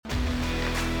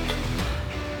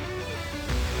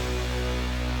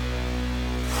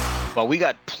Well, we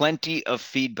got plenty of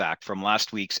feedback from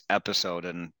last week's episode,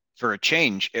 and for a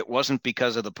change, it wasn't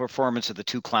because of the performance of the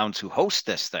two clowns who host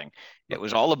this thing. It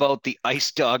was all about the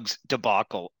Ice Dogs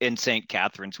debacle in St.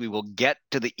 Catharines. We will get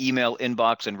to the email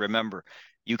inbox, and remember,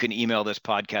 you can email this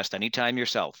podcast anytime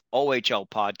yourself,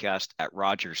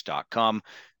 ohlpodcast@rogers.com.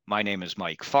 My name is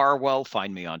Mike Farwell.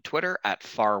 Find me on Twitter at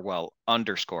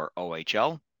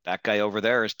Farwell_OHL. That guy over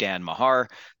there is Dan Mahar.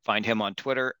 Find him on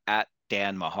Twitter at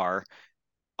Dan Mahar.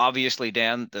 Obviously,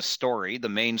 Dan, the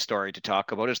main story to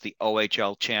talk about is the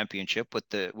OHL championship,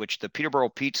 which the Peterborough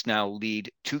Petes now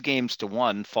lead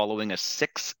 2-1 following a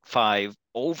 6-5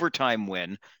 overtime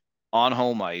win on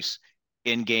home ice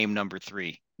in game number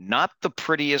 3. Not the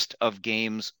prettiest of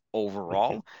games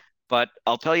overall, but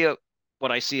I'll tell you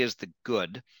what I see as the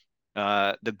good.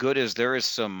 The good is there is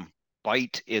some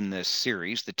bite in this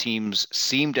series. The teams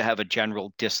seem to have a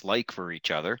general dislike for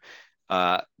each other.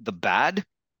 The bad,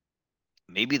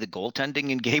 maybe the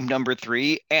goaltending in game number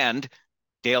 3 and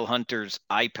Dale Hunter's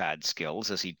iPad skills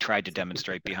as he tried to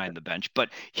demonstrate behind the bench.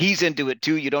 But he's into it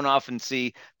too. You don't often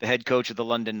see the head coach of the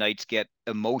London Knights get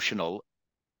emotional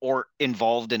or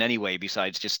involved in any way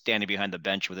besides just standing behind the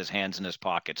bench with his hands in his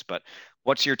pockets. But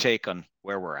what's your take on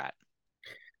where we're at?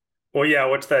 Well, yeah,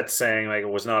 what's that saying? Like, it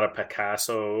was not a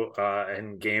Picasso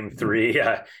in game 3.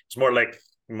 It's more like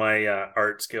my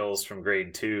art skills from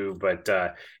grade 2. But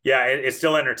yeah, it's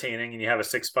still entertaining. And you have a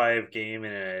 6-5 game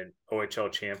in an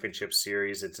OHL championship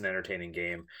series. It's an entertaining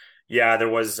game. Yeah, there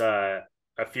was a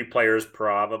few players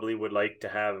probably would like to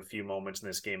have a few moments in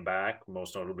this game back,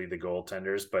 most notably the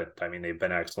goaltenders. But I mean, they've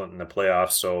been excellent in the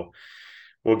playoffs. So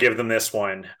we'll give them this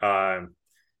one.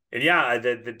 And yeah,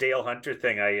 the Dale Hunter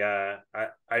thing, I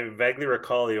vaguely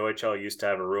recall the OHL used to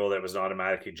have a rule that was an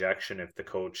automatic ejection if the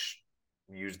coach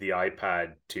used the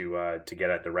iPad to get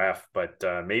at the ref, but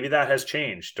maybe that has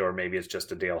changed, or maybe it's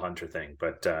just a Dale Hunter thing.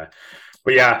 But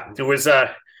yeah, it was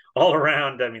all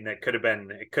around. I mean, it could have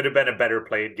been a better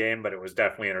played game, but it was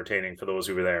definitely entertaining for those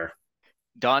who were there.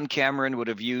 Don Cameron would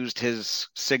have used his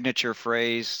signature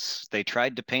phrase. They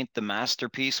tried to paint the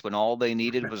masterpiece when all they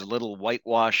needed was a little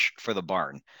whitewash for the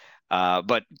barn.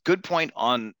 But good point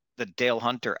on the Dale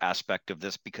Hunter aspect of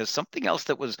this, because something else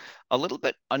that was a little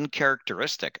bit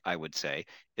uncharacteristic, I would say,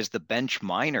 is the bench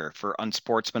minor for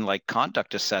unsportsmanlike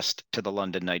conduct assessed to the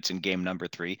London Knights in game number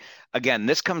 3. Again,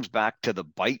 this comes back to the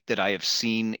bite that I have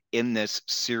seen in this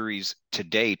series to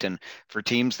date. And for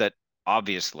teams that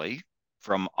obviously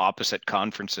from opposite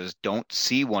conferences don't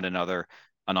see one another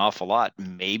an awful lot.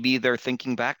 Maybe they're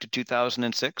thinking back to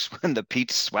 2006 when the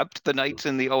Petes swept the Knights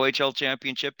in the OHL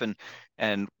championship and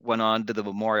went on to the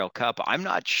Memorial Cup. I'm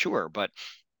not sure, but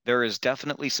there is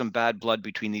definitely some bad blood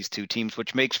between these two teams,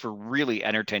 which makes for really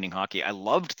entertaining hockey. I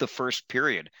loved the first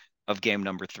period of game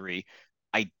number 3.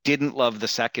 I didn't love the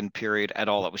second period at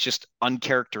all. It was just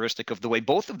uncharacteristic of the way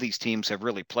both of these teams have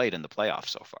really played in the playoffs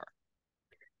so far.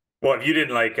 Well, if you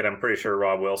didn't like it, I'm pretty sure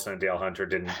Rob Wilson and Dale Hunter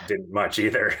didn't much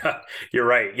either. You're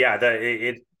right. Yeah,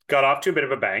 it got off to a bit of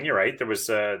a bang. You're right. There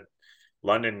was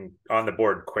London on the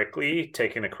board quickly,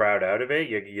 taking the crowd out of it.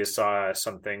 You saw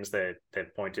some things that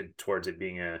pointed towards it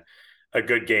being a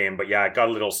good game, but yeah, it got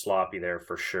a little sloppy there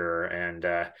for sure. And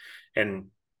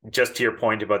just to your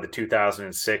point about the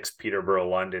 2006 Peterborough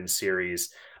London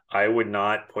series, I would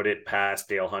not put it past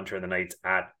Dale Hunter and the Knights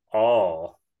at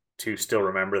all to still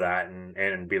remember that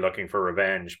and be looking for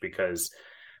revenge, because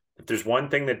if there's one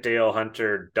thing that Dale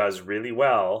Hunter does really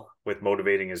well with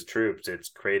motivating his troops, it's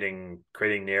creating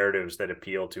narratives that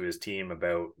appeal to his team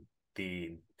about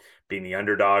the being the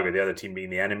underdog or the other team being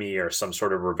the enemy, or some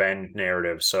sort of revenge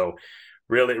narrative. So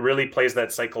really plays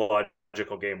that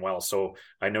psychological game well. So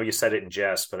I know you said it in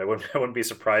jest, but I wouldn't be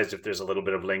surprised if there's a little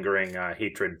bit of lingering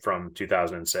hatred from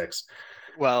 2006.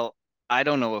 Well, I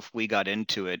don't know if we got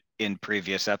into it in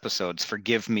previous episodes.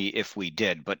 Forgive me if we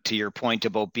did, but to your point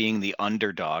about being the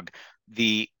underdog,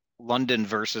 the London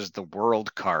versus the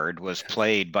world card was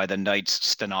played by the Knights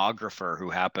stenographer who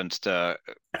happens to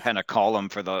pen a column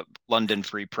for the London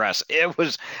Free Press. It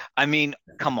was, I mean,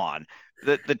 come on.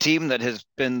 The team that has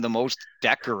been the most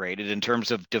decorated in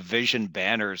terms of division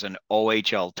banners and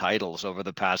OHL titles over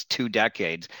the past 2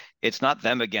 decades, it's not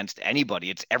them against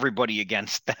anybody. It's everybody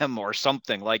against them or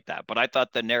something like that. But I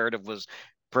thought the narrative was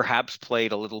perhaps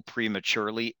played a little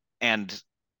prematurely and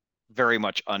very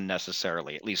much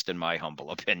unnecessarily, at least in my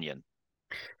humble opinion.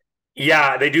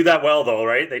 Yeah, they do that well though,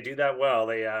 right? They do that well.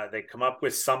 They come up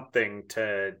with something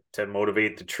to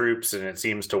motivate the troops, and it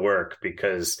seems to work,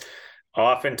 because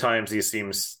oftentimes these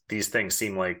things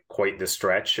seem like quite the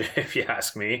stretch, if you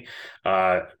ask me.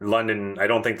 London, I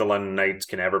don't think the London Knights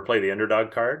can ever play the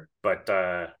underdog card, but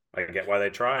I get why they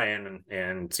try, and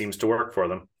it seems to work for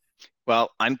them.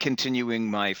 Well, I'm continuing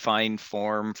my fine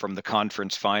form from the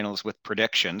conference finals with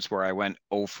predictions where I went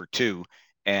 0 for 2.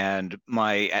 And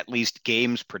my at least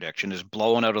games prediction is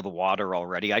blown out of the water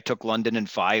already. I took London in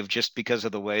 5 just because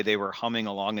of the way they were humming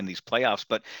along in these playoffs.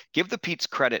 But give the Pete's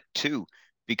credit too,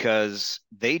 because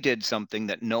they did something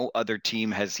that no other team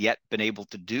has yet been able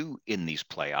to do in these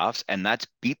playoffs, and that's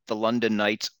beat the London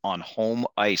Knights on home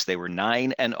ice. They were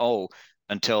 9-0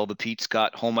 until the Pete's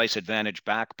got home ice advantage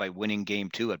back by winning game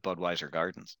 2 at Budweiser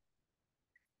Gardens.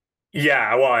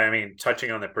 Yeah, well, I mean,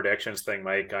 touching on the predictions thing,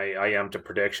 Mike, I am to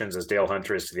predictions as Dale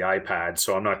Hunter is to the iPad,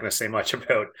 so I'm not going to say much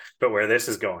about where this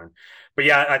is going. But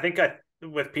yeah,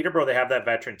 with Peterborough, they have that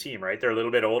veteran team, right? They're a little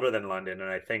bit older than London, and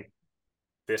I think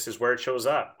this is where it shows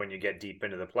up when you get deep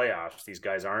into the playoffs. These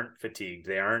guys aren't fatigued;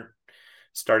 they aren't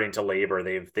starting to labor.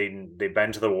 They've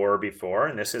been to the war before,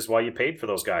 and this is why you paid for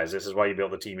those guys. This is why you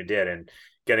built the team you did, and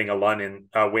getting a London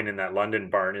win in that London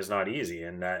barn is not easy,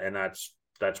 and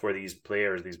that's where these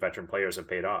veteran players, have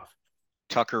paid off.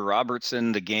 Tucker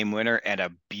Robertson, the game winner, and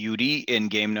a beauty in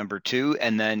game number 2,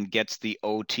 and then gets the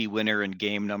OT winner in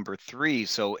game number 3.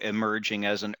 So emerging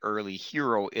as an early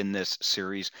hero in this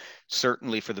series,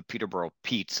 certainly for the Peterborough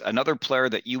Petes. Another player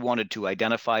that you wanted to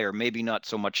identify, or maybe not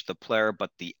so much the player, but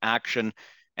the action.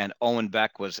 And Owen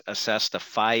Beck was assessed a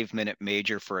 5-minute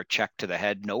major for a check to the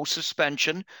head. No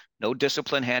suspension, no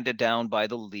discipline handed down by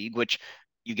the league, which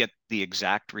you get the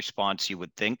exact response you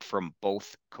would think from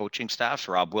both coaching staffs.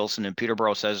 Rob Wilson in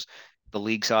Peterborough says the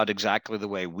league saw it exactly the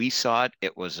way we saw it.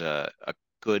 It was a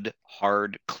good,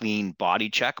 hard, clean body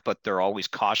check, but they're always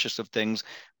cautious of things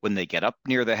when they get up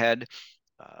near the head.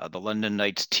 The London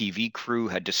Knights TV crew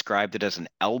had described it as an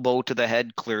elbow to the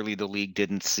head. Clearly, the league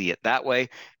didn't see it that way.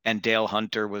 And Dale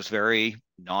Hunter was very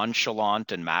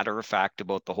nonchalant and matter of fact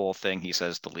about the whole thing. He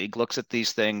says the league looks at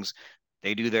these things,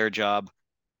 they do their job,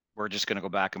 we're just going to go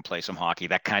back and play some hockey,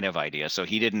 that kind of idea. So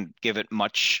he didn't give it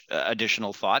much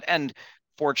additional thought. And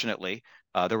fortunately,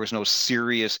 there was no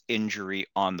serious injury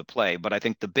on the play. But I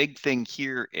think the big thing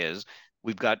here is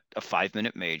we've got a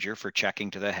 5-minute major for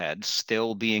checking to the head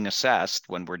still being assessed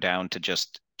when we're down to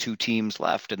just 2 teams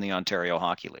left in the Ontario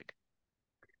Hockey League.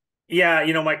 Yeah,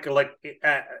 Mike, like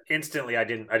instantly, I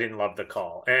didn't love the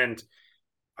call, and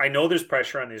I know there's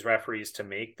pressure on these referees to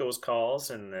make those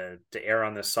calls and to err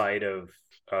on the side of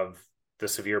the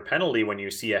severe penalty when you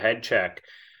see a head check.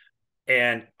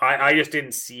 And I just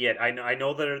didn't see it. I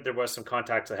know that there was some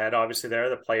contact to the head. Obviously, there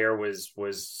the player was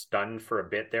stunned for a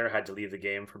bit. There had to leave the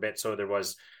game for a bit, so there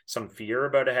was some fear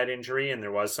about a head injury, and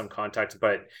there was some contact.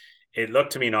 But it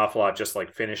looked to me an awful lot just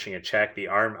like finishing a check. The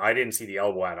arm, I didn't see the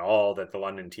elbow at all that the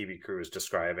London TV crew is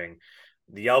describing.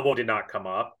 The elbow did not come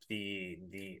up. The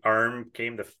arm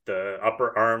came. The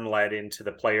upper arm led into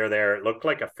the player there. It looked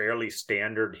like a fairly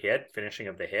standard hit, finishing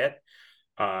of the hit.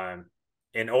 Um,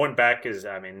 and Owen Beck is,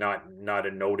 I mean, not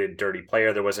a noted dirty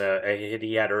player. There was a hit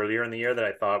he had earlier in the year that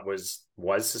I thought was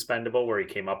suspendable, where he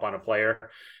came up on a player.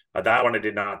 That one I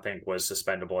did not think was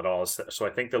suspendable at all. So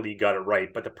I think the league got it right.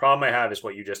 But the problem I have is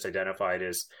what you just identified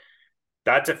is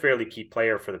that's a fairly key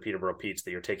player for the Peterborough Petes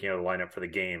that you're taking out of the lineup for the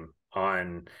game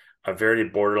on a very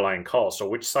borderline call. So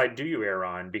which side do you err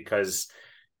on? Because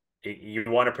you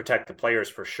want to protect the players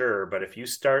for sure, but if you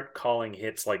start calling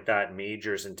hits like that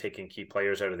majors and taking key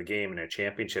players out of the game in a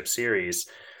championship series,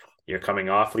 you're coming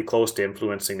awfully close to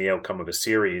influencing the outcome of a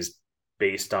series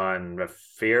based on a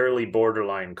fairly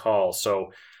borderline call.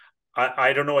 So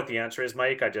I don't know what the answer is,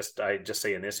 Mike. I just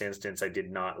say in this instance, I did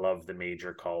not love the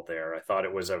major call there. I thought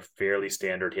it was a fairly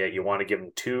standard hit. You want to give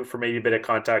him 2 for maybe a bit of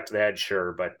contact to the head,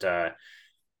 sure, but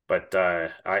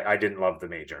I didn't love the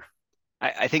major.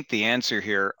 I think the answer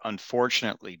here,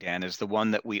 unfortunately, Dan, is the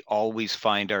one that we always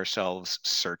find ourselves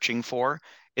searching for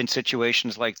in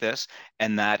situations like this.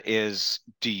 And that is,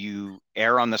 do you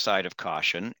err on the side of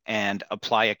caution and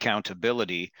apply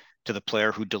accountability to the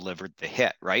player who delivered the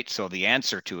hit, right? So the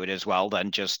answer to it is, well,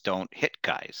 then just don't hit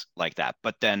guys like that.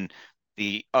 But then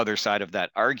the other side of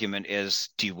that argument is,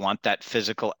 do you want that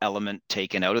physical element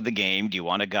taken out of the game? Do you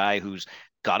want a guy who's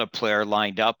got a player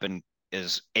lined up and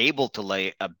is able to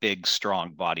lay a big,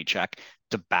 strong body check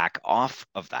to back off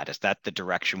of that? Is that the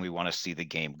direction we want to see the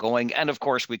game going? And of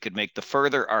course, we could make the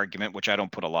further argument, which I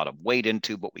don't put a lot of weight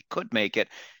into, but we could make it,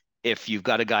 if you've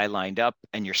got a guy lined up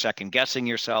and you're second guessing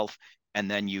yourself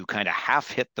and then you kind of half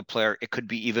hit the player, it could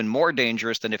be even more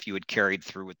dangerous than if you had carried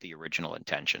through with the original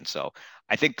intention. So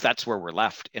I think that's where we're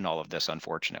left in all of this,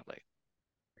 unfortunately.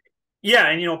 Yeah,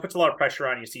 and it puts a lot of pressure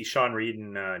on. You see Sean Reed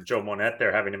and Joe Monette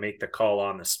there having to make the call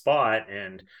on the spot,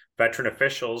 and veteran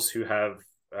officials who have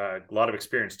a lot of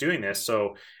experience doing this.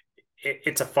 So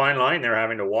it's a fine line they're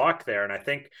having to walk there. And I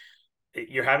think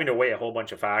you're having to weigh a whole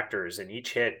bunch of factors, and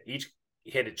each hit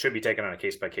it should be taken on a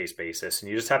case by case basis, and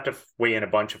you just have to weigh in a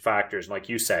bunch of factors. And like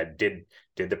you said, did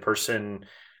the person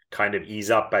kind of ease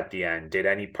up at the end? Did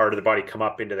any part of the body come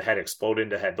up into the head, explode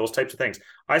into the head? Those types of things.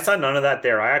 I saw none of that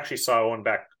there. I actually saw Owen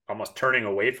Beck almost turning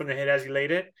away from the hit as he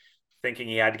laid it, thinking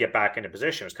he had to get back into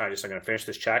position. It was kind of just, I'm going to finish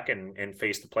this check and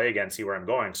face the play again, see where I'm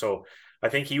going. So I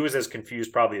think he was as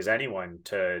confused probably as anyone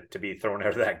to be thrown out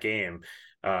of that game.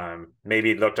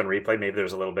 Maybe he looked on replay, maybe there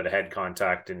was a little bit of head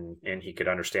contact and he could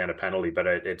understand a penalty, but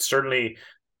it certainly,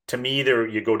 to me, there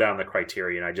you go down the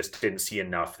criteria, and I just didn't see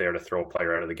enough there to throw a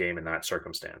player out of the game in that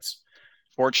circumstance.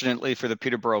 Fortunately for the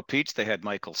Peterborough Petes, they had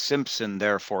Michael Simpson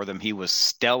there for them. He was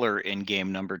stellar in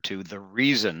game number 2. The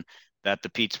reason that the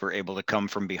Petes were able to come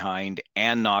from behind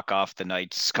and knock off the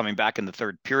Knights, coming back in the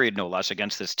third period, no less,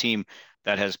 against this team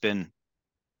that has been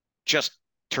just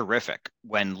terrific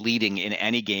when leading in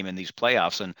any game in these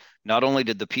playoffs. And not only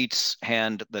did the Petes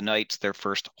hand the Knights their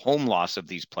first home loss of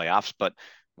these playoffs, but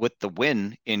with the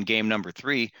win in game number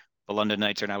 3, the London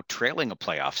Knights are now trailing a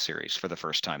playoff series for the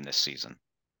first time this season.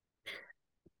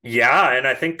 Yeah, and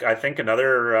I think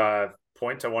another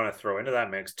point I want to throw into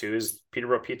that mix too is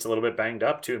Peterborough Pete's a little bit banged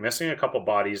up too, missing a couple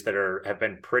bodies that have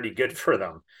been pretty good for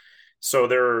them. So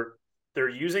they're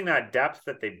using that depth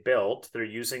that they built. They're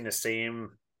using the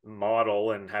same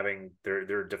model and having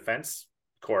their defense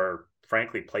core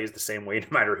frankly plays the same way no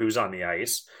matter who's on the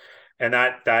ice. And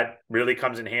that really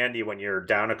comes in handy when you're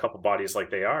down a couple bodies like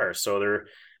they are. So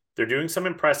they're doing some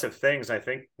impressive things. I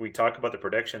think we talk about the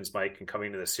predictions, Mike, and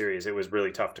coming to the series, it was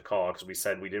really tough to call because we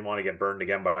said we didn't want to get burned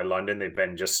again by London. They've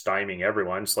been just stymieing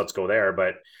everyone, so let's go there.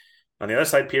 But on the other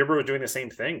side, Peterborough was doing the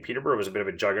same thing. Peterborough was a bit of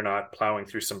a juggernaut plowing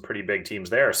through some pretty big teams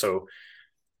there. So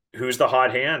who's the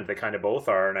hot hand? They kind of both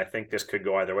are. And I think this could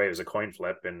go either way. It was a coin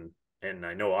flip, and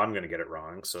I know I'm going to get it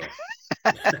wrong. So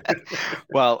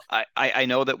Well, I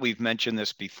know that we've mentioned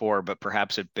this before, but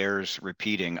perhaps it bears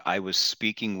repeating. I was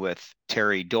speaking with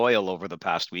Terry Doyle over the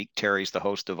past week. Terry's the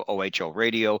host of OHL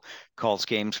Radio, calls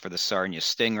games for the Sarnia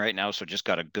Sting right now, so just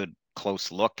got a good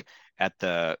close look at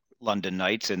the London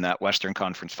Knights in that Western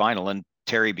Conference final. And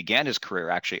Terry began his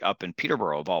career actually up in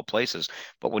Peterborough, of all places.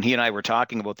 But when he and I were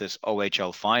talking about this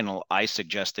OHL final, I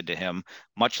suggested to him,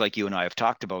 much like you and I have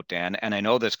talked about, Dan, and I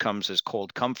know this comes as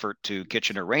cold comfort to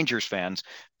Kitchener Rangers fans,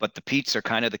 but the Petes are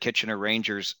kind of the Kitchener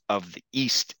Rangers of the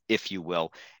East, if you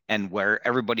will. And where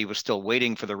everybody was still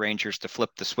waiting for the Rangers to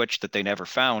flip the switch that they never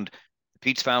found, the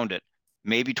Petes found it.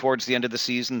 Maybe towards the end of the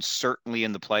season, certainly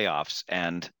in the playoffs,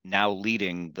 and now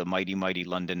leading the mighty, mighty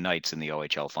London Knights in the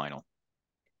OHL final.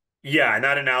 yeah, and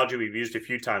that analogy we've used a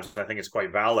few times, I think it's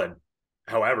quite valid.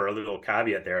 However, a little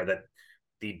caveat there that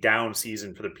the down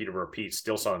season for the Peterborough Petes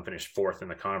still saw them finish 4th in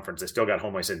the conference. They still got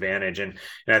home ice advantage. And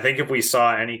I think if we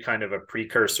saw any kind of a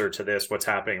precursor to this, what's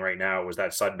happening right now was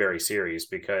that Sudbury series,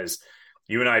 because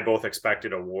you and I both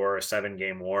expected a war, a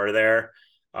 7-game war there,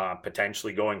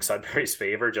 potentially going Sudbury's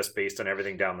favor just based on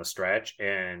everything down the stretch.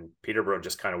 And Peterborough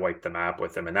just kind of wiped the map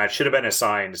with them. And that should have been a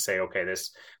sign to say, okay,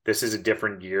 this is a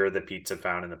different gear the Petes have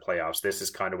found in the playoffs. This is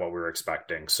kind of what we were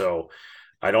expecting. So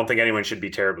I don't think anyone should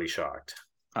be terribly shocked.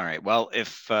 All right. Well,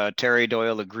 if Terry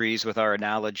Doyle agrees with our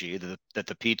analogy that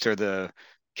the Petes are the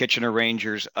Kitchener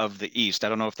Rangers of the East, I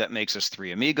don't know if that makes us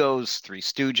 3 amigos, 3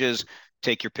 stooges.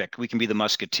 Take your pick. We can be the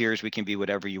Musketeers. We can be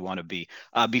whatever you want to be.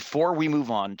 Before we move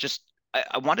on,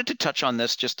 I wanted to touch on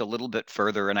this just a little bit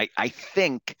further, and I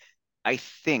think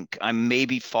I'm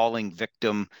maybe falling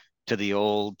victim to the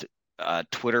old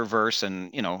Twitterverse,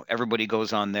 and everybody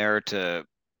goes on there to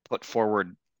put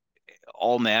forward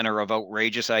all manner of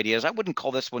outrageous ideas. I wouldn't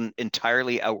call this one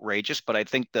entirely outrageous, but I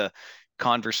think the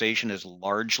conversation is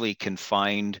largely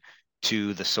confined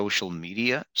to the social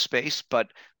media space. But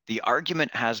the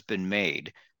argument has been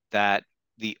made that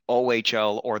the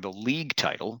OHL or the league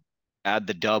title, add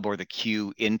the dub or the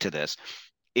Q into this,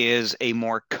 is a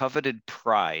more coveted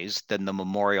prize than the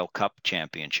Memorial Cup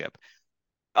championship.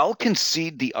 I'll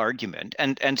concede the argument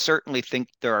and certainly think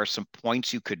there are some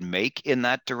points you could make in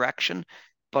that direction.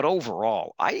 But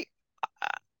overall,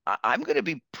 I'm going to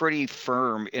be pretty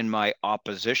firm in my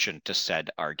opposition to said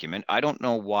argument. I don't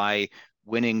know why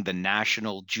winning the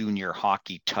national junior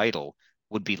hockey title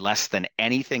would be less than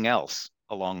anything else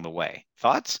along the way.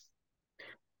 Thoughts?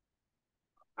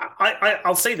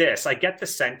 I'll say this. I get the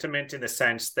sentiment in the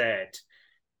sense that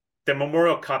the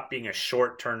Memorial Cup being a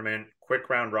short tournament, quick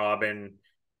round robin,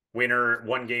 winner,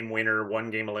 1-game winner,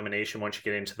 1-game elimination once you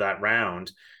get into that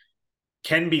round,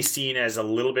 can be seen as a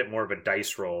little bit more of a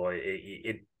dice roll.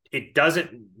 It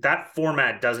doesn't, that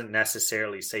format doesn't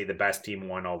necessarily say the best team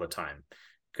won all the time.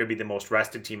 Could be the most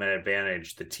rested team had an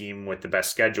advantage. The team with the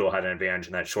best schedule had an advantage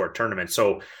in that short tournament.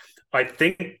 So I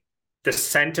think the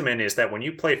sentiment is that when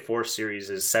you play four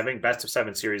series, seven best of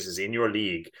seven series is in your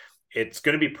league, it's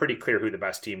going to be pretty clear who the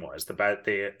best team was.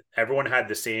 Everyone had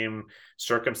the same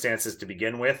circumstances to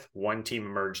begin with. One team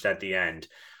emerged at the end.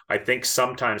 I think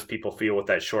sometimes people feel with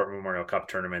that short Memorial Cup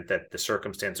tournament that the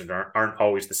circumstances aren't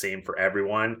always the same for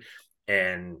everyone.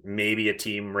 And maybe a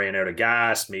team ran out of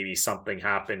gas. Maybe something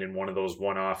happened in one of those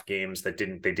one-off games they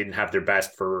didn't have their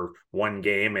best for one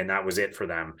game, and that was it for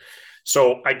them.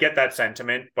 So I get that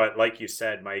sentiment, but like you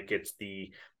said, Mike, it's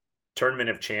the tournament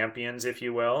of champions, if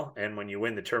you will. And when you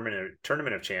win the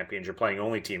tournament of champions, you're playing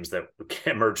only teams that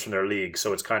emerge from their league.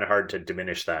 So it's kind of hard to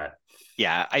diminish that.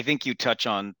 Yeah, I think you touch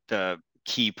on the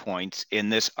key points in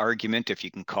this argument, if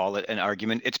you can call it an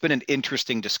argument. It's been an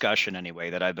interesting discussion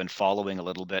anyway that I've been following a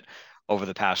little bit over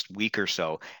the past week or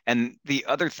so. And the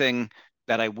other thing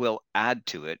that I will add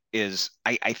to it is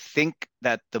I think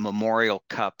that the Memorial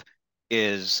Cup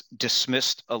is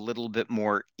dismissed a little bit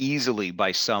more easily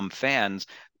by some fans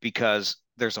because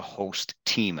there's a host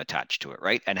team attached to it,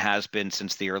 right? And has been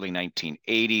since the early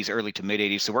 1980s, early to mid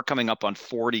 80s. So we're coming up on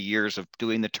 40 years of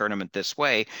doing the tournament this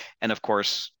way. And of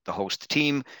course, the host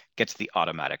team gets the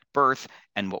automatic berth.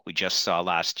 And what we just saw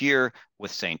last year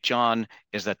with St. John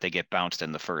is that they get bounced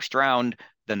in the first round.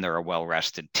 Then they're a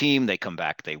well-rested team. They come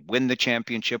back, they win the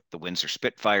championship. The Windsor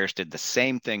Spitfires did the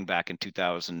same thing back in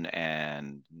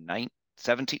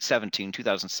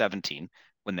 2017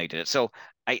 when they did it. So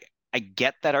I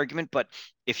get that argument, but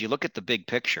if you look at the big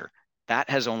picture, that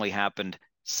has only happened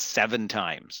 7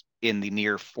 times in the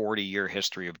near 40-year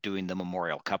history of doing the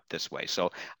Memorial Cup this way.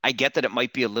 So I get that it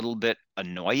might be a little bit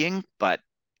annoying, but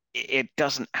it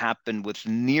doesn't happen with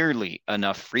nearly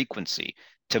enough frequency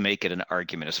to make it an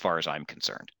argument as far as I'm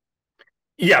concerned.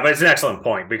 Yeah, but it's an excellent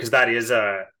point because that is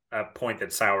a point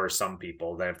that sours some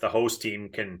people. That if the host team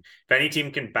if any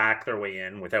team can back their way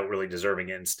in without really deserving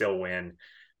it and still win,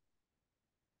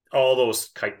 all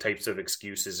those types of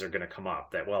excuses are going to come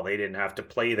up that, well, they didn't have to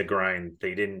play the grind.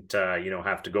 They didn't,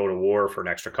 have to go to war for an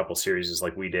extra couple series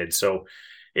like we did. So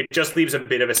it just leaves a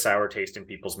bit of a sour taste in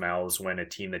people's mouths when a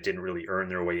team that didn't really earn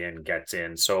their way in gets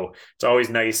in. So it's always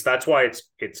nice. That's why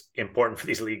it's important for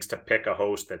these leagues to pick a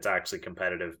host that's actually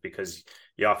competitive, because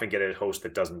you often get a host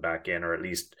that doesn't back in, or at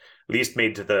least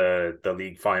made to the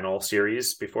league final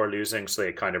series before losing, so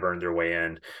they kind of earned their way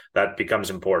in. That becomes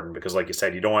important because, like you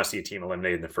said, you don't want to see a team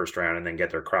eliminated in the first round and then get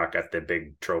their crack at the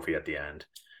big trophy at the end.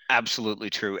 Absolutely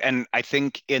true. And I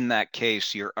think in that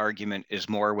case, your argument is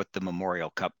more with the Memorial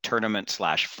Cup tournament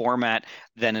 / format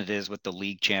than it is with the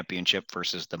league championship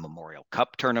versus the Memorial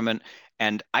Cup tournament.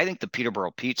 And I think the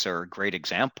Peterborough Petes are a great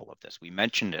example of this. We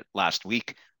mentioned it last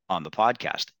week on the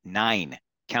podcast. 9,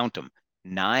 count them,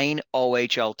 9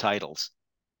 OHL titles,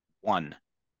 1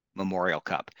 Memorial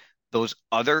Cup. Those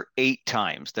other 8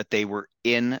 times that they were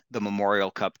in the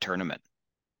Memorial Cup tournament,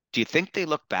 do you think they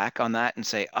look back on that and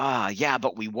say, yeah,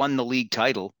 but we won the league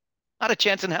title? Not a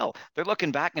chance in hell. They're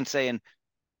looking back and saying,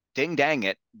 ding dang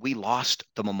it, we lost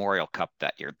the Memorial Cup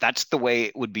that year. That's the way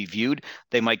it would be viewed.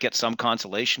 They might get some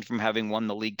consolation from having won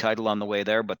the league title on the way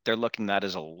there, but they're looking at that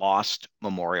as a lost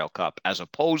Memorial Cup as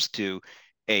opposed to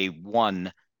a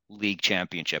won league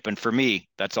championship. And for me,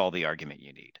 that's all the argument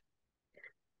you need.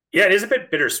 Yeah, it is a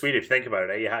bit bittersweet if you think about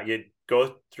it. You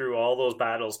go through all those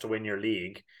battles to win your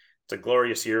league. It's a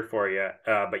glorious year for you,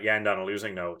 but you end on a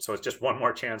losing note. So it's just one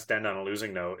more chance to end on a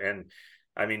losing note. And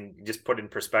I mean, just put in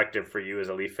perspective for you as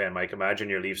a Leaf fan, Mike, imagine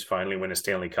your Leafs finally win a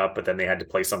Stanley Cup, but then they had to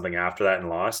play something after that and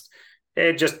lost.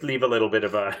 It just leave a little bit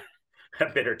of a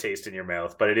bitter taste in your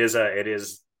mouth, but it is a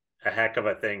heck of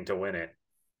a thing to win it.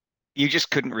 You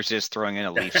just couldn't resist throwing in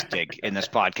a Leafs dig in this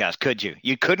podcast, could you?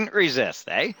 You couldn't resist,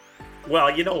 eh?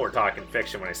 Well, we're talking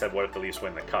fiction when I said, what if the Leafs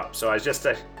win the Cup? So I was just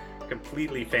a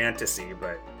completely fantasy,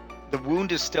 but the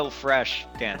wound is still fresh,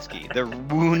 Dansky. The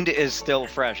wound is still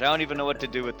fresh. I don't even know what to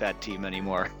do with that team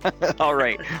anymore. All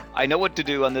right. I know what to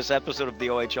do on this episode of the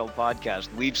OHL podcast.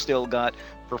 We've still got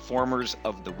performers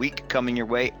of the week coming your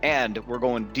way, and we're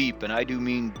going deep, and I do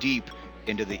mean deep,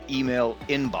 into the email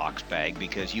inbox bag,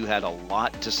 because you had a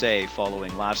lot to say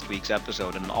following last week's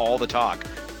episode and all the talk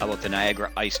about the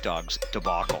Niagara Ice Dogs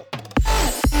debacle.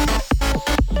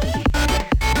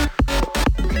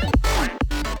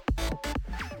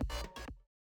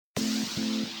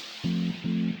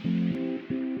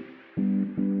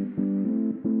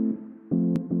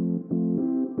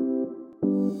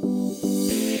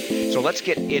 So let's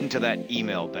get into that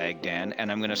email bag, Dan,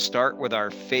 and I'm going to start with our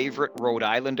favorite Rhode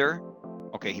Islander.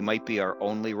 Okay, he might be our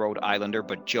only Rhode Islander,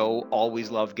 but Joe,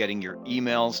 always love getting your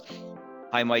emails.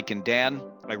 Hi, Mike and Dan.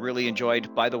 I really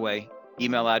enjoyed, by the way,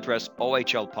 email address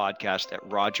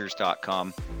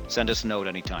ohlpodcast@rogers.com. Send us a note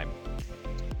anytime.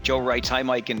 Joe writes, "Hi,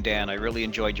 Mike and Dan. I really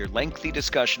enjoyed your lengthy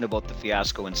discussion about the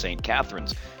fiasco in St.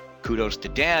 Catharines. Kudos to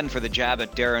Dan for the jab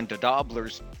at Darren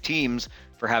Dobler's teams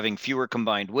for having fewer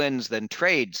combined wins than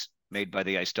trades made by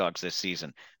the Ice Dogs this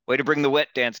season. Way to bring the wit,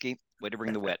 Dansky. Way to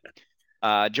bring the wit."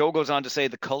 Joe goes on to say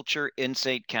the culture in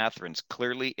St. Catharines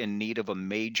clearly in need of a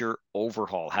major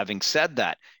overhaul. Having said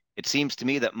that, it seems to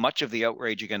me that much of the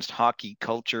outrage against hockey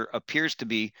culture appears to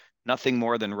be nothing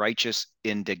more than righteous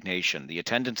indignation. The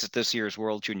attendance at this year's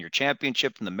World Junior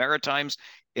Championship in the Maritimes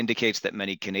indicates that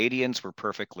many Canadians were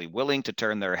perfectly willing to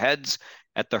turn their heads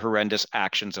at the horrendous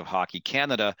actions of Hockey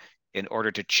Canada in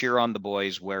order to cheer on the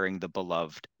boys wearing the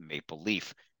beloved maple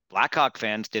leaf. Blackhawk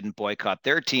fans didn't boycott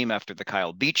their team after the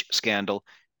Kyle Beach scandal,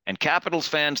 and Capitals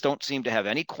fans don't seem to have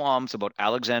any qualms about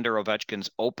Alexander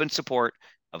Ovechkin's open support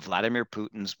of Vladimir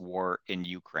Putin's war in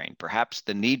Ukraine. Perhaps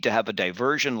the need to have a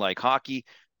diversion like hockey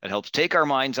that helps take our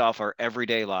minds off our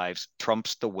everyday lives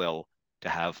trumps the will to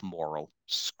have moral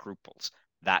scruples.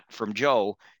 That from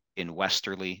Joe in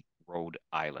Westerly, Rhode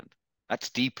Island. That's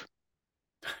deep.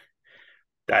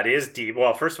 That is deep.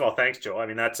 Well, first of all, thanks, Joe. I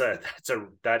mean, that's an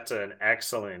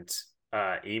excellent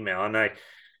email, and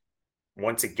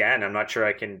once again, I'm not sure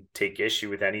I can take issue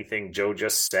with anything Joe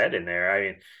just said in there. I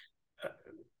mean, uh,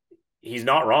 he's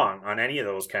not wrong on any of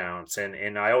those counts,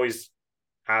 and I always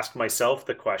ask myself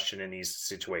the question in these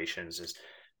situations: is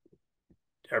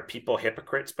are people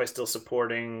hypocrites by still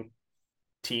supporting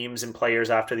teams and players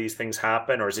after these things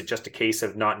happen, or is it just a case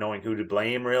of not knowing who to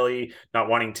blame, really not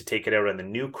wanting to take it out on the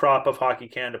new crop of Hockey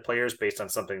Canada players based on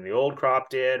something the old crop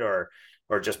did, or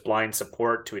just blind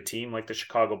support to a team like the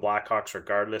Chicago Blackhawks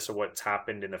regardless of what's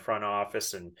happened in the front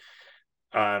office? And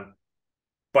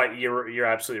but you're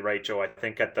absolutely right, Joe. I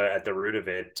think at the root of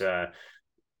it,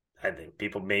 I think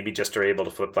people maybe just are able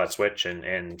to flip that switch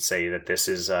and say that this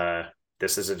is a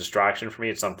distraction for me.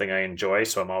 It's something I enjoy,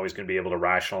 so I'm always going to be able to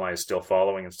rationalize still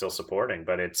following and still supporting.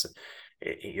 But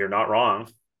you're not wrong.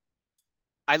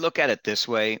 I look at it this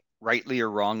way, rightly or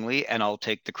wrongly, and I'll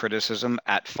take the criticism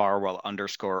at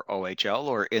Farwell_OHL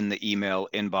or in the email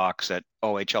inbox at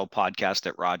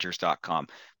ohlpodcast@rogers.com.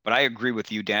 But I agree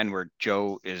with you, Dan, where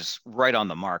Joe is right on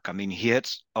the mark. I mean, he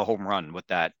hits a home run with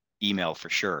that email for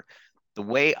sure. The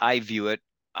way I view it,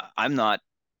 I'm not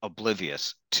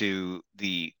oblivious to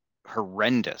the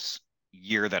horrendous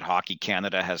year that Hockey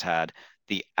Canada has had,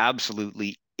 the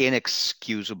absolutely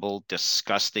inexcusable,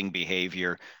 disgusting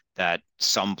behavior that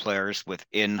some players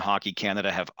within Hockey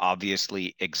Canada have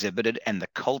obviously exhibited, and the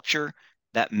culture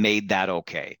that made that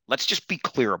okay. Let's just be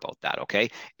clear about that, okay?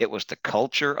 It was the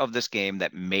culture of this game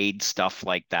that made stuff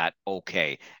like that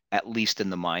okay, at least in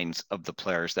the minds of the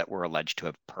players that were alleged to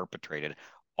have perpetrated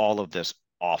all of this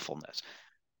awfulness.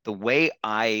 The way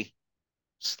I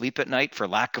sleep at night, for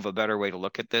lack of a better way to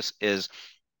look at this, is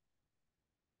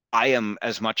I am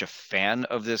as much a fan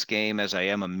of this game as I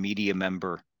am a media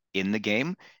member in the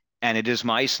game. And it is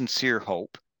my sincere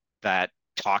hope that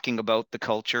talking about the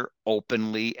culture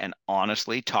openly and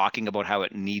honestly, talking about how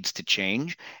it needs to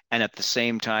change, and at the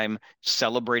same time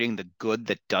celebrating the good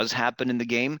that does happen in the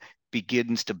game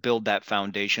begins to build that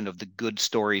foundation of the good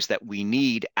stories that we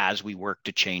need as we work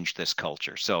to change this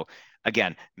culture. So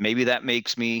again, maybe that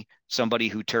makes me somebody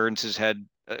who turns his head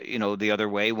the other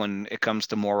way when it comes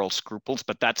to moral scruples,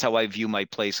 but that's how I view my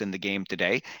place in the game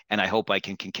today, and I hope I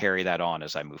can carry that on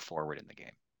as I move forward in the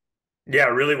game. Yeah,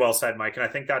 really well said, Mike. And I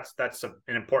think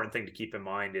an important thing to keep in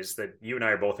mind is that you and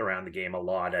I are both around the game a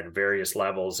lot at various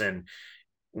levels, and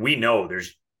we know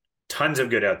there's tons of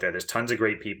good out there. There's tons of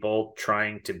great people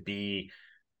trying to be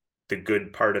the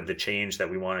good part of the change that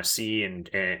we want to see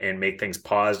and make things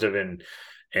positive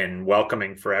and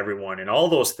welcoming for everyone and all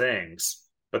those things.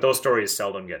 But those stories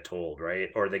seldom get told, right?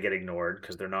 Or they get ignored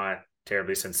because they're not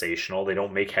terribly sensational. They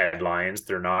don't make headlines.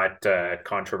 They're not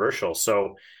controversial.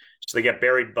 So they get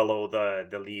buried below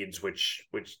the leads, which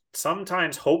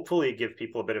sometimes hopefully give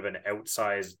people a bit of an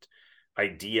outsized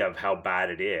idea of how bad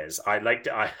it is. I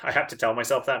have to tell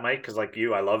myself that, Mike, because like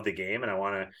you, I love the game and I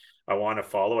want to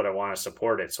follow it. I want to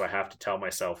support it. So I have to tell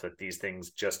myself that these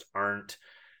things just aren't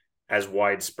as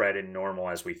widespread and normal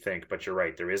as we think. But you're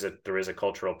right, there is a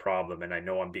cultural problem, and I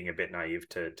know I'm being a bit naive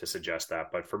to suggest that,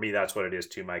 but for me that's what it is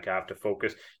too, Mike. You have to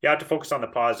focus on the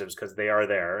positives because they are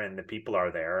there and the people are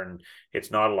there, and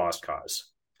it's not a lost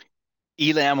cause.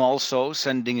 Elam also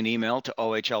sending an email to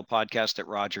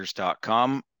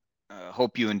ohlpodcast@rogers.com.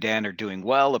 Hope you and Dan are doing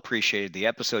well. Appreciated the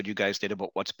episode you guys did about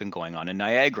what's been going on in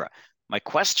Niagara. My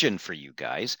question for you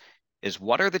guys is,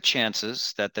 what are the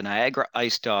chances that the Niagara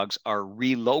Ice Dogs are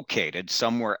relocated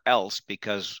somewhere else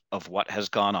because of what has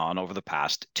gone on over the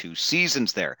past 2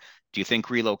 seasons there? Do you think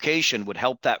relocation would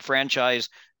help that franchise,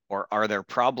 or are there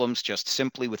problems just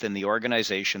simply within the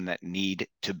organization that need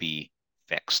to be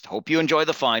fixed? Hope you enjoy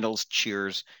the finals.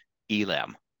 Cheers,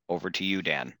 Elam. Over to you,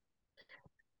 Dan.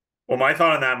 Well, my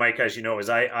thought on that, Mike, as you know, is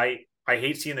I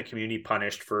hate seeing the community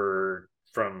punished for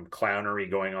from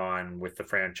clownery going on with the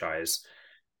franchise.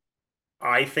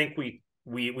 I think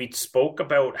we spoke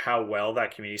about how well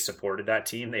that community supported that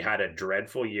team. They had a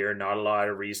dreadful year, not a lot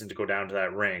of reason to go down to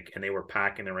that rink, and they were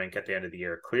packing the rink at the end of the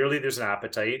year. Clearly, there's an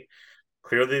appetite.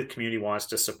 Clearly, the community wants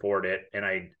to support it, and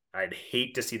I'd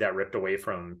hate to see that ripped away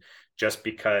from them just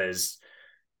because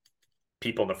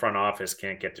people in the front office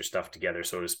can't get their stuff together,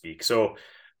 so to speak. So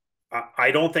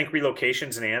I don't think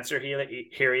relocation's an answer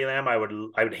here, Elam.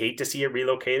 I would hate to see it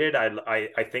relocated.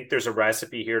 I think there's a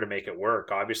recipe here to make it work.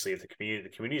 Obviously, if the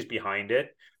community is behind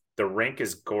it, the rink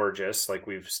is gorgeous, like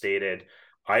we've stated.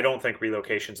 I don't think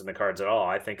relocation's in the cards at all.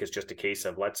 I think it's just a case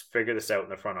of let's figure this out in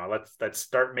the front. Let's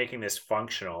start making this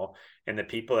functional. And the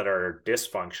people that are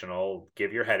dysfunctional,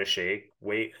 give your head a shake.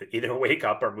 Either wake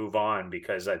up or move on,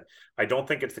 because I don't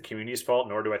think it's the community's fault,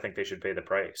 nor do I think they should pay the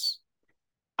price.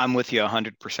 I'm with you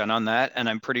 100% on that. And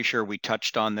I'm pretty sure we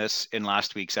touched on this in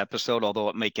last week's episode, although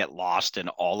it may get lost in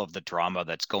all of the drama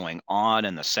that's going on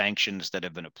and the sanctions that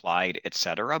have been applied, et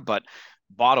cetera. But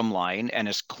bottom line, and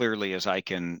as clearly as I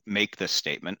can make this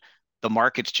statement, the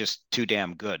market's just too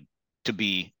damn good to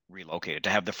be relocated, to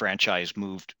have the franchise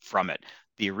moved from it.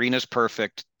 The arena's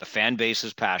perfect, the fan base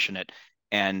is passionate,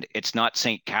 and it's not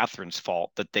St. Catherine's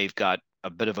fault that they've got a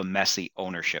bit of a messy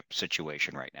ownership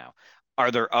situation right now.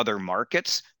 Are there other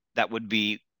markets that would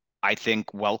be, I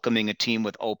think, welcoming a team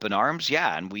with open arms?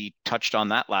 Yeah, and we touched on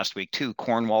that last week too.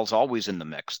 Cornwall's always in the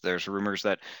mix. There's rumors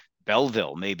that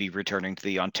Belleville may be returning to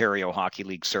the Ontario Hockey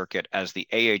League circuit as the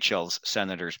AHL's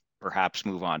Senators perhaps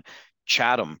move on.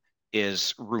 Chatham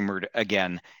is rumored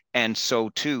again, and so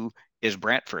too is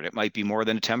Brantford. It might be more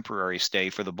than a temporary stay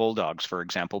for the Bulldogs, for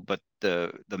example, but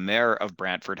the mayor of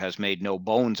Brantford has made no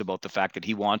bones about the fact that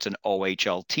he wants an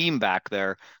OHL team back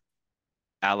there,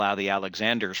 a la the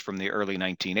Alexanders from the early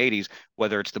 1980s,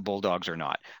 whether it's the Bulldogs or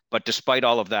not. But despite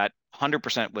all of that,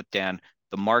 100% with Dan,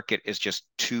 the market is just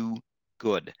too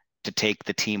good to take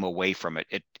the team away from it.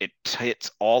 It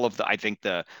hits all of the, I think,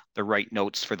 the right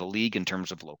notes for the league in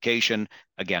terms of location,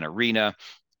 again, arena,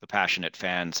 the passionate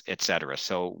fans, etc.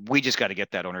 So we just got to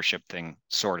get that ownership thing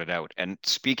sorted out. And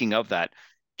speaking of that,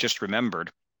 just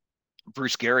remembered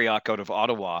Bruce Garriock out of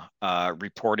Ottawa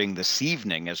reporting this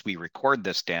evening as we record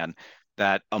this, Dan,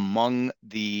 that among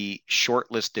the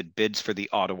shortlisted bids for the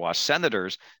Ottawa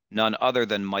Senators, none other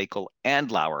than Michael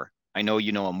Andlauer. I know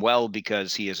you know him well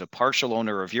because he is a partial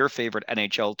owner of your favorite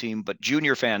NHL team, but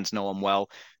junior fans know him well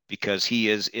because he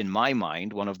is, in my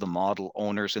mind, one of the model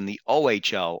owners in the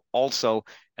OHL, also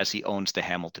as he owns the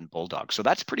Hamilton Bulldogs. So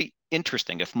that's pretty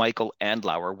interesting if Michael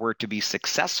Andlauer were to be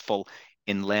successful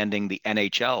in landing the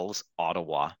NHL's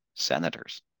Ottawa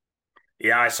Senators.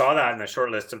 Yeah, I saw that in the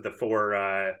short list of the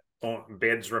four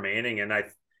bids remaining, and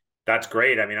that's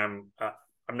great. I mean,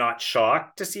 I'm not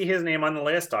shocked to see his name on the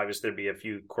list. Obviously, there'd be a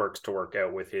few quirks to work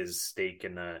out with his stake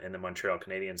in the Montreal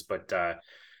Canadiens, but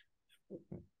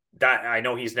that I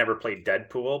know he's never played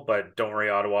Deadpool, but don't worry,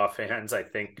 Ottawa fans. I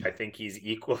think he's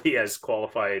equally as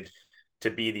qualified to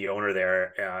be the owner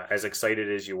there. As excited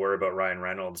as you were about Ryan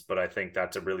Reynolds, but I think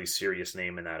that's a really serious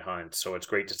name in that hunt. So it's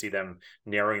great to see them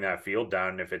narrowing that field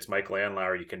down. And if it's Michael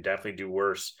Andlauer, you can definitely do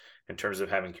worse in terms of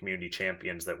having community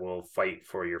champions that will fight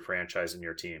for your franchise and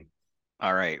your team.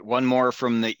 All right, one more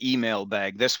from the email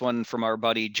bag. This one from our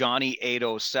buddy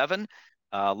Johnny807.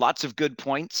 Lots of good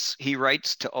points. He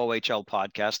writes to OHL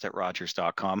podcast at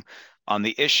Rogers.com on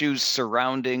the issues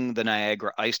surrounding the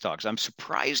Niagara Ice Dogs. I'm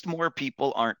surprised more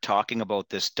people aren't talking about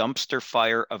this dumpster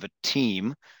fire of a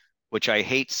team, which I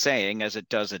hate saying as it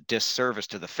does a disservice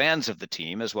to the fans of the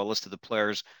team as well as to the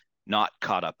players not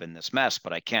caught up in this mess.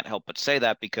 But I can't help but say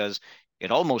that because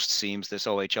it almost seems this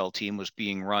OHL team was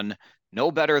being run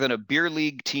no better than a beer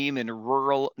league team in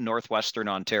rural northwestern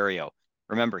Ontario.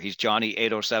 Remember, he's Johnny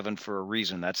 807 for a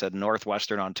reason. That's a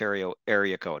northwestern Ontario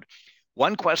area code.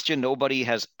 One question nobody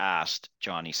has asked,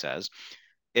 Johnny says,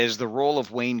 is the role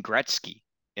of Wayne Gretzky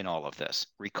in all of this.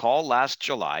 Recall last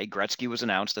July, Gretzky was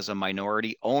announced as a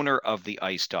minority owner of the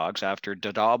Ice Dogs after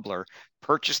Dobler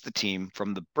purchased the team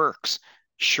from the Burks.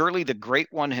 Surely the great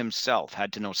one himself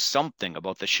had to know something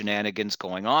about the shenanigans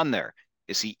going on there.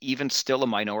 Is he even still a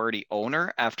minority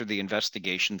owner after the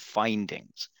investigation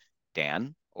findings?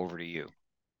 Dan, over to you.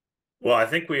 Well, I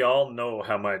think we all know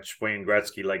how much Wayne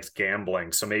Gretzky likes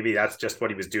gambling, so maybe that's just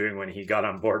what he was doing when he got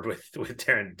on board with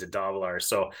Darren Dobler.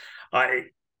 So I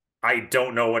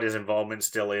don't know what his involvement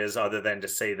still is, other than to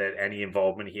say that any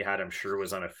involvement he had, I'm sure,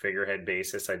 was on a figurehead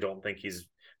basis. I don't think he's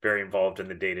very involved in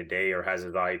the day to day or has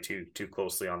his eye too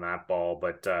closely on that ball.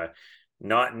 But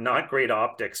not great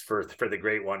optics for the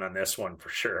great one on this one for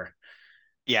sure.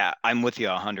 Yeah, I'm with you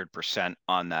 100%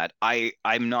 on that.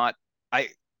 I'm not I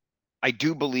I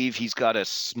do believe he's got a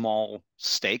small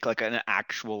stake, like an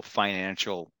actual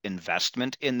financial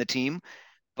investment in the team,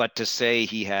 but to say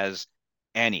he has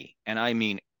any, and I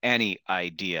mean any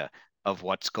idea of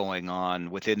what's going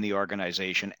on within the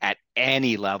organization at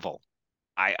any level,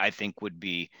 I think would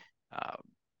be uh,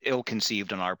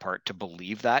 ill-conceived on our part to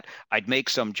believe that. I'd make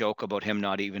some joke about him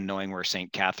not even knowing where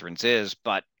St. Catharines is,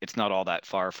 but it's not all that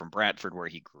far from Brantford where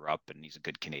he grew up, and he's a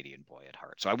good Canadian boy at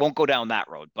heart. So I won't go down that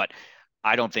road, but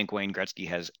I don't think Wayne Gretzky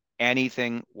has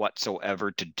anything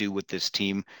whatsoever to do with this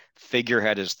team.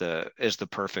 Figurehead is the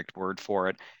perfect word for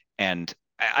it. And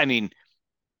I mean,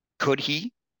 could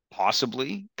he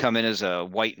possibly come in as a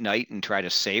white knight and try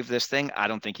to save this thing? I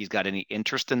don't think he's got any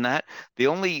interest in that. The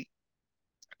only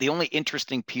the only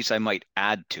interesting piece I might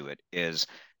add to it is,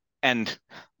 and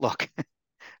look,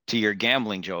 to your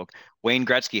gambling joke, Wayne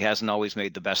Gretzky hasn't always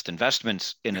made the best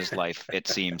investments in his life, it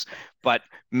seems. But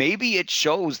maybe it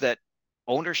shows that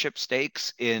ownership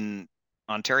stakes in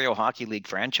Ontario Hockey League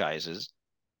franchises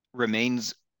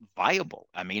remains viable.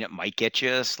 I mean, it might get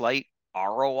you a slight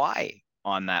ROI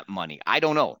on that money. I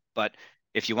don't know. But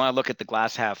if you want to look at the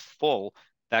glass half full,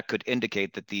 that could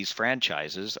indicate that these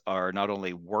franchises are not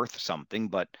only worth something,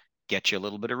 but get you a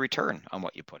little bit of return on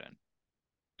what you put in.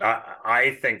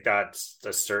 I think that's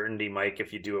a certainty, Mike,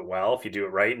 if you do it well, if you do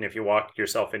it right, and if you walk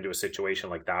yourself into a situation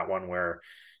like that one where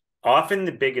often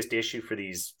the biggest issue for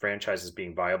these franchises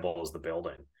being viable is the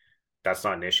building. That's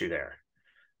not an issue there.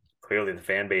 Clearly the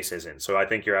fan base isn't. So I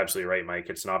think you're absolutely right, Mike.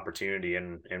 It's an opportunity.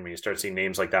 And when you start seeing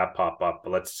names like that pop up,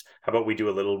 but how about we do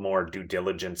a little more due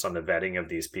diligence on the vetting of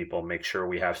these people, make sure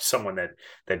we have someone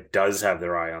that does have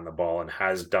their eye on the ball and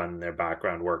has done their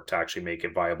background work to actually make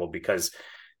it viable. Because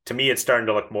to me, it's starting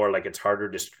to look more like it's harder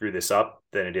to screw this up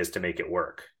than it is to make it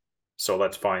work. So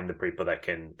let's find the people that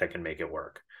can make it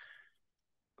work.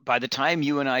 By the time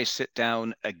you and I sit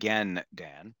down again,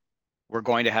 Dan, we're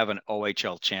going to have an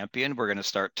OHL champion. We're going to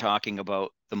start talking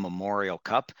about the Memorial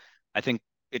Cup. I think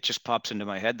it just pops into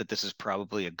my head that this is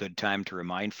probably a good time to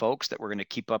remind folks that we're going to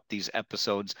keep up these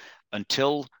episodes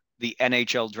until the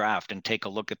NHL draft and take a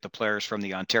look at the players from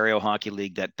the Ontario Hockey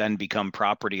League that then become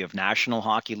property of National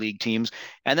Hockey League teams.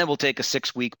 And then we'll take a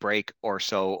 6 week break or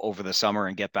so over the summer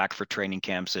and get back for training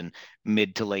camps in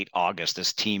mid to late August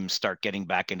as teams start getting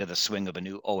back into the swing of a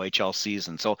new OHL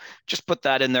season. So just put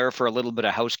that in there for a little bit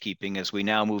of housekeeping as we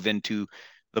now move into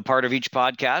the part of each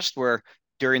podcast where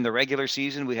during the regular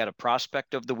season we had a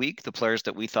prospect of the week, the players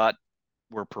that we thought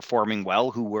were performing well,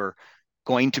 who were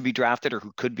going to be drafted or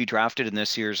who could be drafted in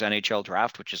this year's NHL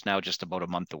draft, which is now just about a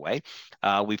month away.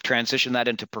 We've transitioned that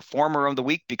into performer of the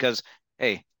week because,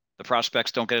 hey, the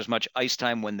prospects don't get as much ice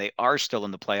time when they are still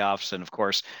in the playoffs. And of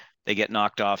course, they get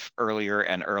knocked off earlier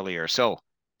and earlier. So,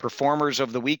 performers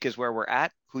of the week is where we're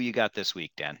at. Who you got this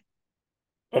week, Dan?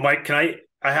 Well, Mike, can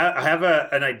I have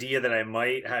an idea that I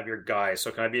might have your guy.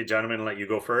 So can I be a gentleman and let you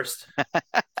go first?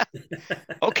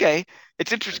 Okay.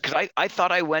 It's interesting because I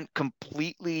thought I went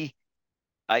completely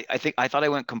I think I thought I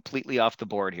went completely off the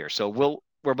board here. So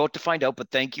we're about to find out, but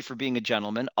thank you for being a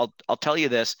gentleman. I'll tell you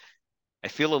this. I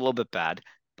feel a little bit bad,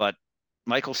 but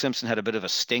Michael Simpson had a bit of a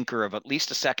stinker of at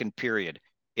least a second period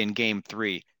in game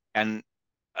 3. And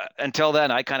until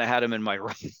then, I kind of had him in my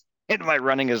in my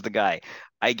running as the guy.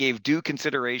 I gave due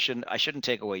consideration. I shouldn't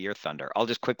take away your thunder. I'll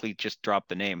just quickly just drop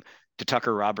the name to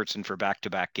Tucker Robertson for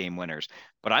back-to-back game winners.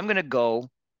 But I'm going to go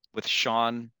with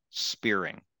Sean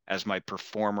Spearing as my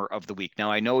performer of the week.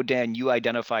 Now, I know, Dan, you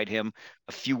identified him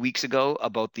a few weeks ago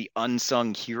about the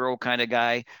unsung hero kind of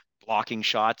guy, blocking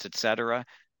shots, etc.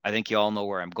 I think you all know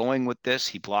where I'm going with this.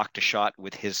 He blocked a shot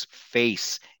with his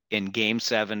face in game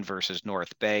 7 versus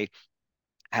North Bay.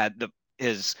 Had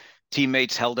his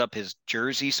teammates held up his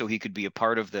jersey so he could be a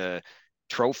part of the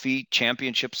trophy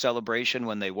championship celebration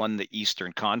when they won the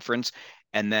Eastern Conference.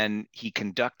 And then he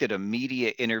conducted a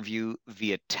media interview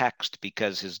via text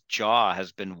because his jaw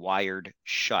has been wired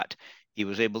shut. He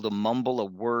was able to mumble a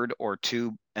word or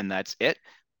two, and that's it.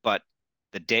 But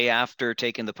the day after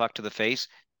taking the puck to the face,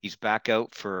 he's back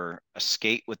out for a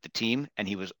skate with the team, and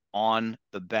he was on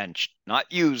the bench,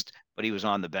 not used, but he was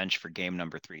on the bench for game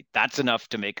number 3. That's enough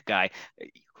to make a guy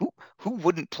who who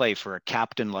wouldn't play for a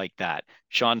captain like that.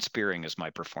 Sean Spearing is my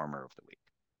performer of the week.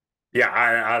 Yeah,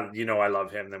 I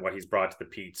love him and what he's brought to the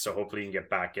Pete. So hopefully you can get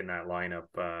back in that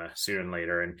lineup sooner and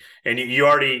later. And you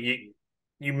already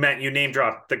you name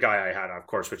dropped the guy I had, of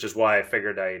course, which is why I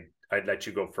figured I'd let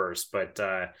you go first. But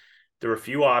there were a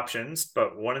few options,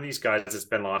 but one of these guys that's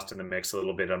been lost in the mix a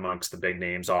little bit amongst the big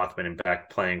names, Othman and Beck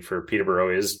playing for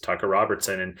Peterborough, is Tucker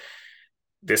Robertson. And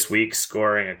this week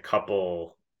scoring a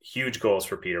couple huge goals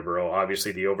for Peterborough.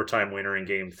 Obviously the overtime winner in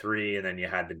game 3, and then you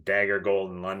had the dagger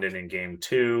goal in London in game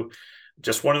 2.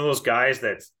 Just one of those guys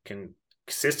that can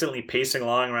consistently pacing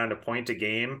along around a point a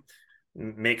game,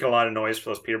 making a lot of noise for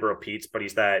those Peterborough Petes, but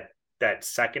he's that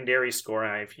secondary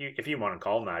scoring, if you want to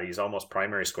call him that. He's almost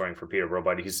primary scoring for Peterborough,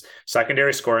 but he's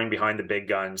secondary scoring behind the big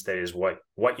guns. That is what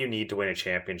you need to win a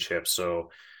championship. So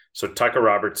Tucker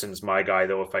Robertson's my guy,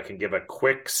 though. If I can give a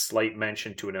quick slight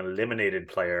mention to an eliminated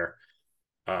player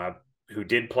who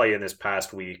did play in this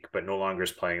past week but no longer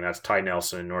is playing, that's Ty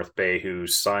Nelson in North Bay, who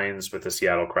signs with the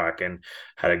Seattle Kraken,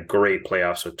 had a great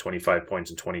playoffs with 25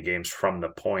 points in 20 games from the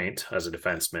point as a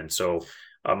defenseman. So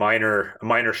a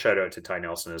minor shout out to Ty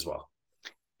Nelson as well.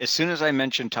 As soon as I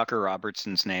mentioned Tucker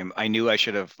Robertson's name, I knew I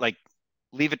should have,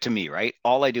 leave it to me, right?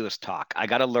 All I do is talk. I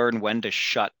got to learn when to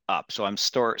shut up. So I'm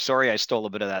sorry I stole a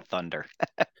bit of that thunder.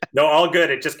 No, all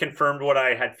good. It just confirmed what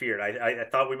I had feared. I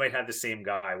thought we might have the same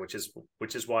guy, which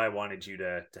is why I wanted you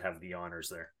to have the honors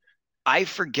there. I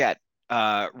forget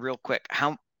real quick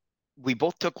how we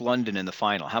both took London in the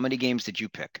final. How many games did you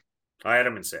pick? I had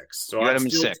him in 6. So I'm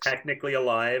still technically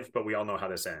alive, but we all know how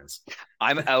this ends.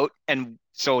 I'm out. And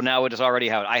so now it is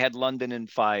already out. I had London in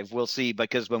 5. We'll see,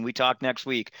 because when we talk next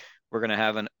week, we're going to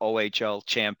have an OHL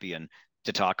champion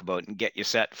to talk about and get you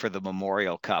set for the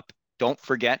Memorial Cup. Don't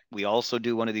forget, we also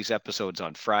do one of these episodes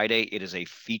on Friday. It is a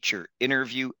feature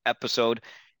interview episode.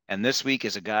 And this week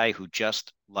is a guy who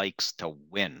just likes to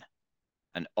win.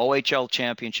 An OHL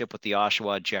championship with the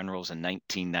Oshawa Generals in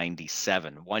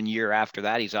 1997. 1 year after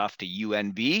that, he's off to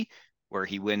UNB, where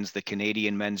he wins the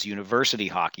Canadian Men's University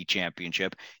Hockey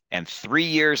Championship. And 3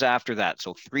 years after that,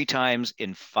 so 3 times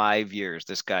in 5 years,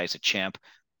 this guy's a champ.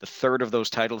 The third of those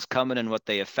titles coming in what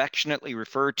they affectionately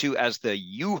refer to as the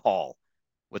U-Haul,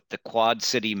 with the Quad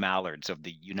City Mallards of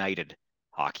the United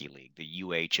Hockey League, the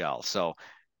UHL. So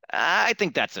I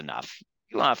think that's enough.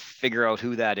 You want to figure out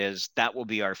who that is, that will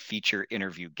be our feature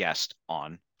interview guest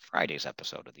on Friday's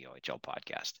episode of the OHL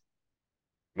podcast.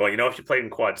 Well, if you played in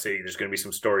Quad City, there's going to be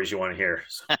some stories you want to hear.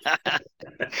 So.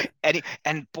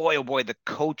 and boy, oh boy, the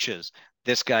coaches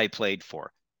this guy played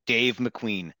for: Dave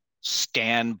McQueen,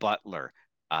 Stan Butler.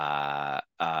 Oh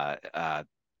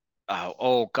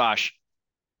gosh,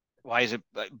 why is it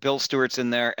Bill Stewart's in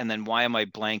there? And then why am I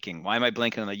blanking? Why am I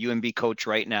blanking on the UNB coach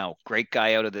right now? Great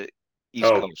guy out of the East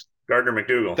Coast. Gardner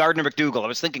McDougall. I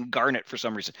was thinking Garnett for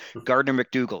some reason. Gardner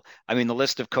McDougall. I mean, the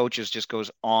list of coaches just goes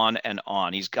on and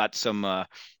on. He's got some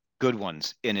good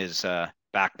ones in his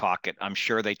back pocket. I'm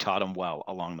sure they taught him well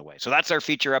along the way. So that's our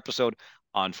feature episode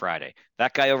on Friday.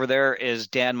 That guy over there is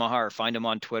Dan Mahar. Find him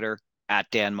on Twitter at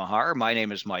Dan Mahar. My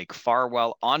name is Mike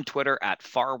Farwell on Twitter at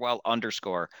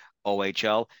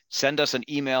Farwell_OHL. Send us an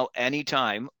email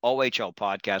anytime,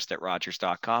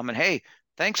 ohlpodcast@rogers.com. And hey,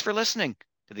 thanks for listening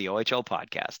to the OHL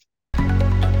podcast.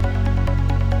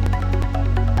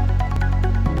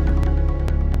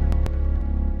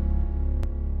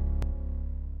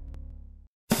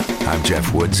 I'm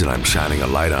Jeff Woods, and I'm shining a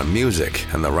light on music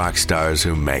and the rock stars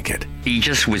who make it. He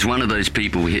just was one of those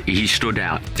people, he stood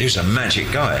out. He was a magic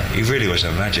guy. He really was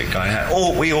a magic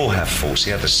guy. We all have faults.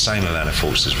 He had the same amount of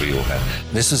faults as we all had.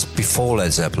 This was before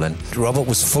Led Zeppelin. Robert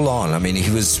was full on. I mean, he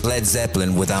was Led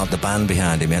Zeppelin without the band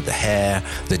behind him. He had the hair,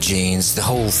 the jeans, the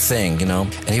whole thing,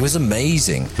 and he was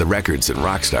amazing. The Records and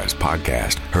Rockstars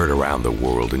podcast, heard around the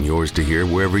world and yours to hear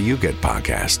wherever you get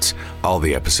podcasts. All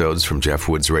the episodes from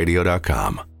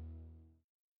jeffwoodsradio.com.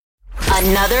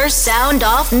 Another Sound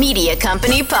Off Media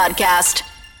Company podcast.